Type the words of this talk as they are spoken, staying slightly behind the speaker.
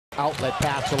outlet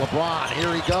pass to LeBron.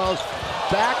 Here he goes.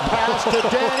 Back pass to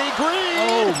Danny Green.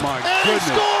 Oh my goodness. And he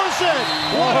scores it.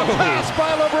 What a pass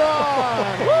by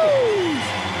LeBron. Woo!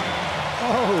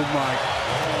 Oh my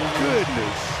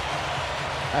goodness.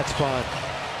 That's fun.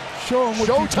 Show him what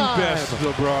you do Showtime. best,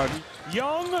 LeBron.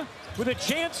 Young with a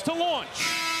chance to launch.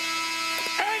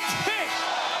 And hit!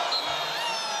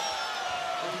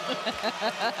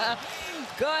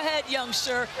 Go ahead, young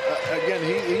sir. Again,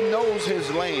 he knows his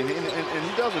lane, and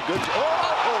he does a good job.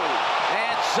 Oh!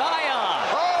 And Zion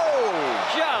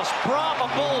Oh! just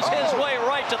probables his way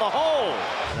right to the hole.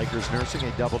 Lakers nursing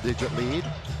a double-digit lead.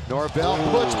 Norvell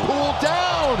puts Poole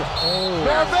down.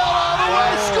 Norvell all the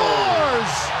way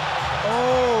scores.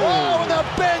 Oh, the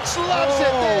bench loves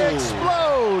it. They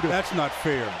explode. That's not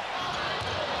fair.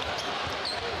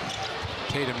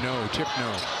 Tatum no, Chip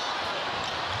no.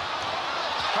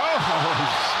 Oh,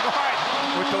 smart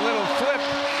with the little flip,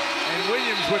 and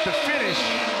Williams with the finish.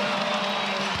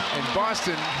 And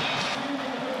Boston.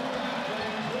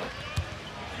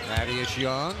 Thaddeus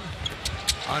Young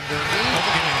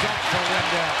underneath. Dunk for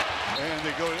Wendell. And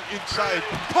they go inside.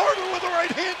 Porter with a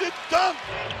right-handed dunk.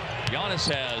 Giannis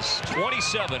has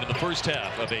 27 in the first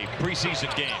half of a preseason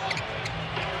game.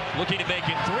 Looking to make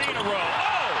it 3 in a row.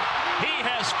 Oh! He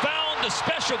has found the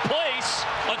special place.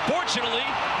 Unfortunately,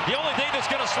 the only thing that's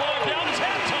going to slow him down is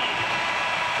halftime.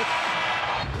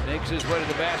 Makes his way to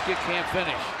the basket, can't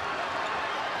finish.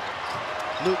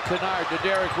 Luke Kennard to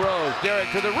Derrick Rose.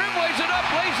 Derrick to the rim, lays it up,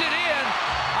 lays it in.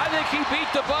 I think he beat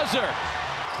the buzzer.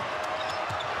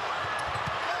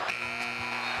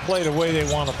 Play the way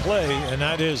they want to play, and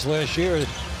that is last year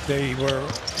they were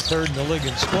third in the league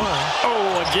in scoring.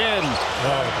 Oh, again.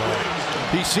 Oh,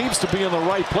 He seems to be in the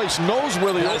right place, knows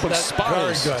where the open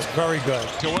spot is. very good, very good.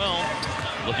 Joel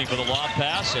looking for the lob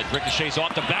pass. It ricochets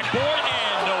off the backboard,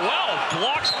 and Noel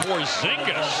blocks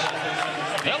Porzingis.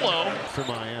 Hello. For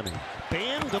Miami.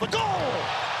 Bam to the goal.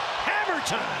 Hammer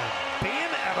time. Bam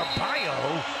Adebayo.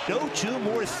 No two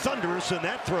more thunderous than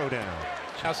that throwdown.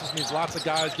 This means lots of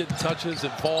guys getting touches,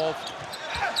 involved.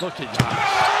 Look at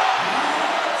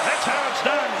That's how it's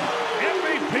done.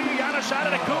 MVP Giannis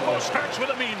Antetokounmpo starts with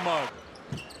a mean mug.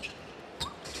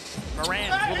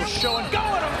 Morant, little show and go,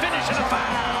 and a finish and a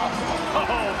foul.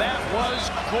 Oh, that was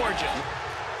gorgeous.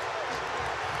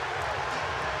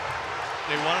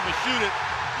 They want him to shoot it.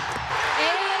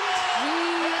 And he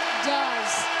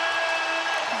does.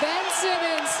 Ben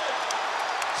Simmons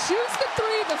shoots the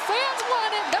three. The fans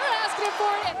want it. They're asking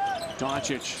for it.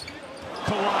 Doncic.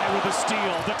 Kawhi with a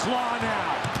steal. The claw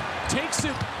now. Takes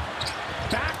it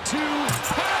back to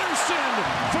Patterson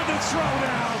for the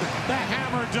throwdown. The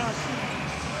hammer dunk.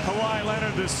 Kawhi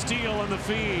Leonard, the steal and the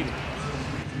feed.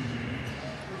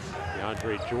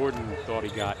 DeAndre Jordan thought he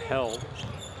got held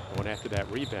going after that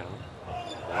rebound.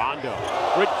 Rondo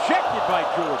rejected by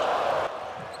Jordan.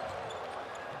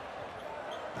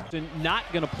 Not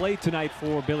going to play tonight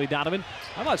for Billy Donovan.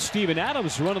 How about Steven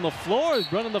Adams running the floor,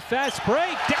 running the fast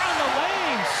break, down the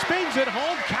lane, spins it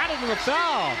home, got it in the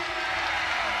foul.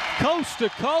 Coast to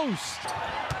coast.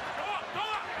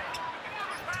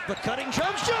 The cutting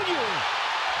Jones Jr.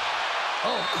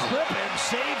 Oh, clip and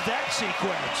save that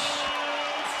sequence.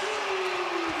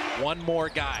 one more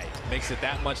guy makes it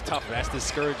that much tougher. That's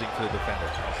discouraging for the defender.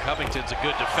 Covington's a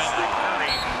good defender.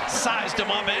 Curry sized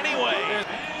him up anyway.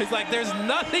 It's like there's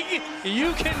nothing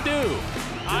you can do.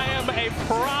 I am a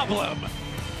problem.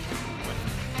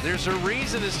 There's a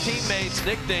reason his teammates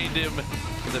nicknamed him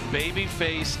the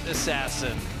babyface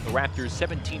assassin. The Raptors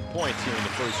 17 points here in the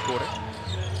first quarter.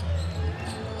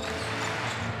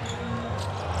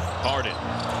 Harden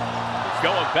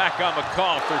going back on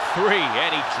McCall for three,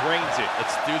 and he drains it.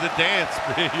 Let's do the dance,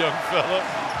 young fella.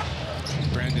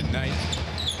 Brandon Knight.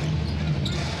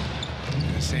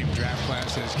 In the same draft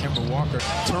class as Kemba Walker.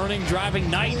 Turning, driving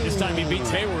Knight. This time he beats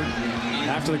Hayward.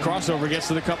 After the crossover, gets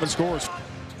to the cup and scores.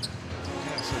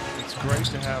 Yes, it's great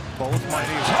to have both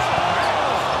mighties.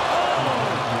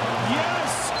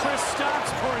 Yes,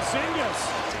 Kristaps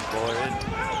Porzingis.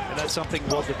 And that's something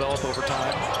we'll develop over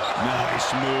time.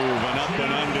 Nice move, and up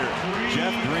and under.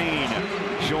 Jeff Green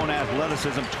showing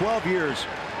athleticism. 12 years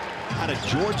out of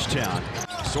Georgetown.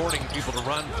 Sorting people to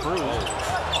run through.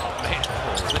 Oh, man.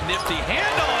 The nifty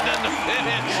handle and then the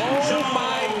finish. Oh,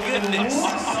 my goodness.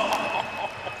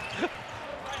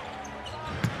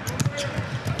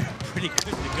 Pretty good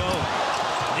to go.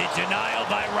 The denial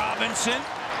by Robinson.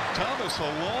 Thomas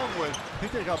along with, I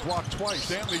think they got blocked twice.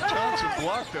 Stanley Johnson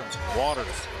blocked him. Waters.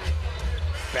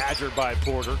 Badgered by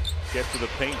Porter. Gets to the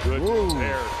paint good.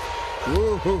 There.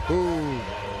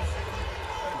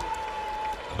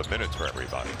 The minutes for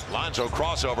everybody. Lonzo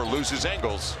crossover, loses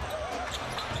angles.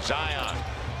 Zion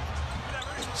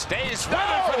Stays with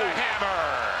it for the hammer.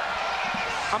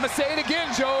 I'm going to say it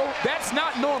again, Joe. That's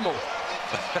not normal.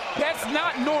 That's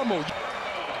not normal.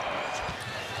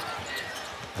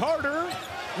 Carter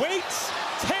waits,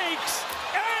 takes,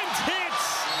 and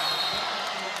hits.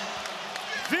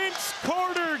 Vince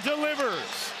Carter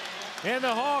delivers. And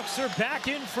the Hawks are back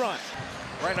in front.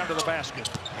 Right under the basket.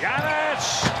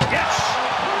 Giannis! Yes!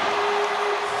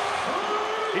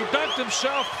 He dunked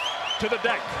himself to the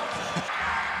deck.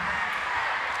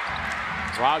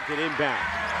 Brogdon inbound.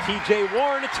 T.J.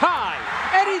 Warren a tie.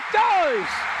 And he does!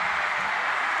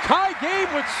 Tie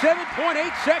game with 7.8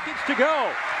 seconds to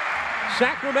go.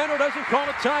 Sacramento doesn't call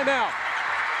a timeout.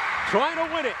 Trying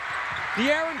to win it.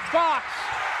 De'Aaron Fox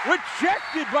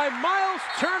rejected by Miles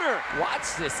Turner.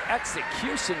 Watch this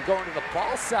execution going to the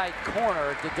ball side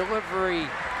corner. The delivery,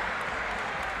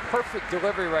 perfect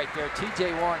delivery right there.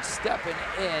 T.J. Warren stepping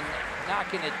in,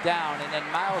 knocking it down, and then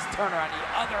Miles Turner on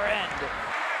the other end.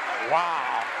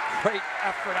 Wow, great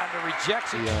effort on the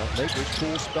rejection. The Lakers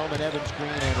pull Spellman, Evans, Green,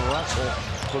 and Russell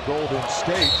for Golden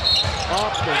State.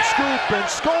 Up and scoop and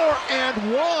score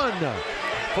and one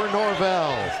for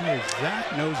Norvell.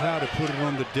 Zach knows how to put it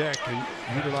on the deck and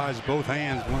utilize both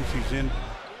hands once he's in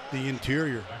the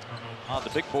interior. On the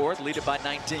big board, lead it by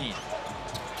 19.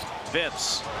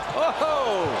 Vince.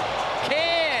 Oh,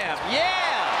 Cam,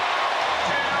 yeah!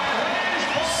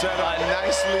 Set up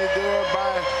nicely there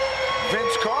by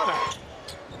Vince Carter.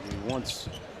 He wants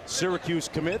Syracuse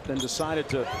commit, then decided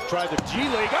to try the G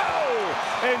League. Oh!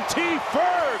 And T.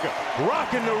 Ferg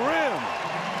rocking the rim.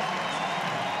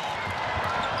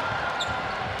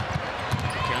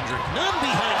 Kendrick Nunn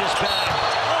behind his back.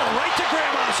 Oh, right to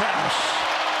Grandma's house.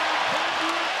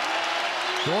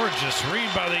 Gorgeous read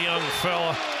by the young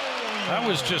fella. That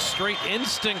was just straight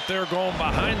instinct there, going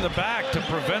behind the back to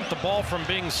prevent the ball from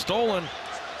being stolen.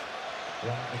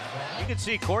 You can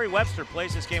see Corey Webster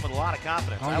plays this game with a lot of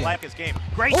confidence. I yeah. like his game.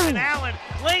 Grayson Allen,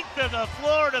 length of the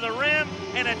floor to the rim,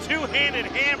 and a two-handed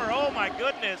hammer. Oh, my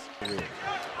goodness.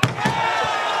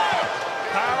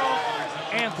 Carl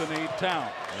Anthony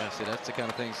Towns. Yeah, see, that's the kind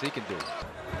of things he can do.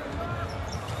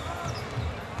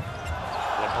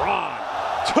 LeBron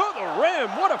to the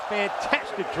rim. What a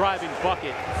fantastic driving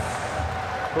bucket.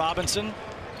 Robinson.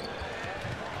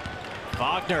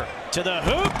 Wagner to the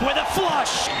hoop with a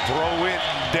flush. Throw it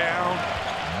down.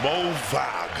 Mo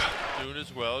Vag. Doing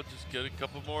as well. Just get a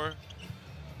couple more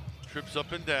trips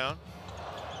up and down.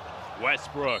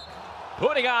 Westbrook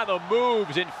putting on the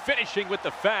moves and finishing with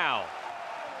the foul.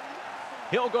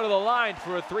 He'll go to the line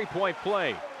for a three-point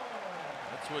play.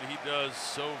 That's what he does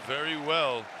so very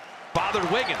well. Bothered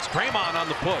Wiggins. Draymond on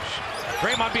the push.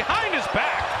 Draymond behind his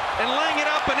back and laying it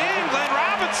up and in. Glenn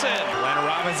Robinson. Glenn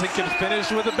Robinson can finish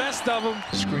with the best of them.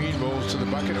 Screen rolls to the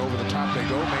bucket. Over the top they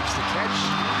go. Makes the catch.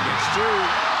 Gets through.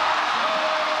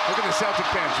 Look at the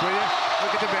Celtic bench, will you?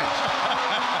 Look at the bench.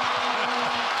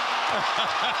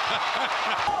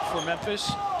 For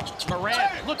Memphis,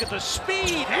 Morant. Look at the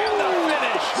speed and the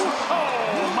finish.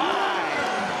 Oh, my.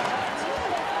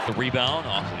 The rebound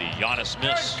off of the Giannis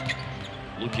miss.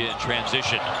 Luka in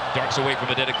transition, darts away from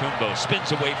Adetokounmpo,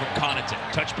 spins away from Connaughton.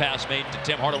 Touch pass made to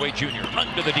Tim Hardaway Jr.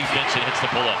 Under the defense and hits the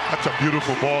pull-up. That's a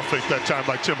beautiful ball fake that time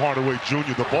by Tim Hardaway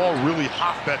Jr. The ball really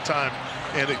hopped that time,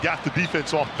 and it got the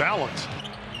defense off balance.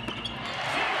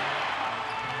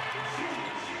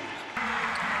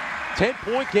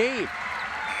 10-point game.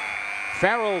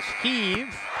 Farrell's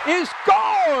heave is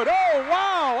good. Oh,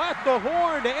 wow, at the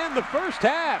horn to end the first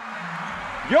half.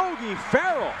 Yogi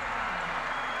Ferrell.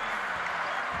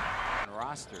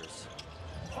 Rosters.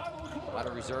 A lot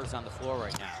of reserves on the floor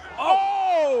right now.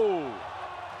 Oh!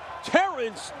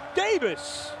 Terrence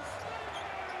Davis.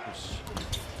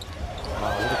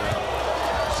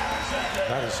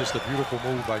 That is just a beautiful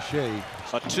move by Shea.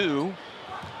 A two.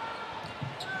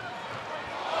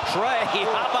 Trey,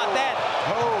 how about that?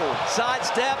 Oh. Side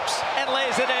steps and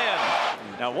lays it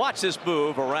in. Now watch this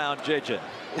move around JJ.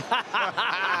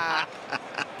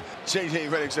 JJ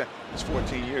Redick said, it's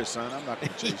 14 years, son. I'm not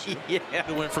going to chase you. Yeah.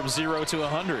 It went from 0 to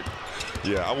 100.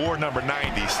 Yeah, I wore number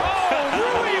 90. So. Oh,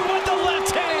 Rui with the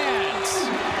left hands.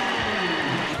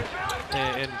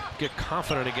 And get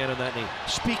confident again in that knee.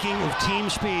 Speaking of team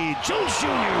speed, Jones Jr.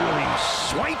 really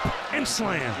swipe and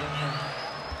slam.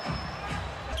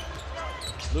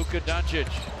 Luka Doncic.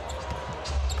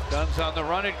 Guns on the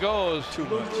run, it goes. Too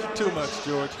much,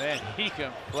 George. Man, he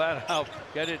can flat out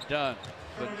get it done.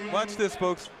 But watch this,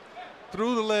 folks.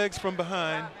 Through the legs from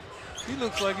behind. He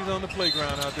looks like he's on the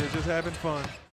playground out there just having fun.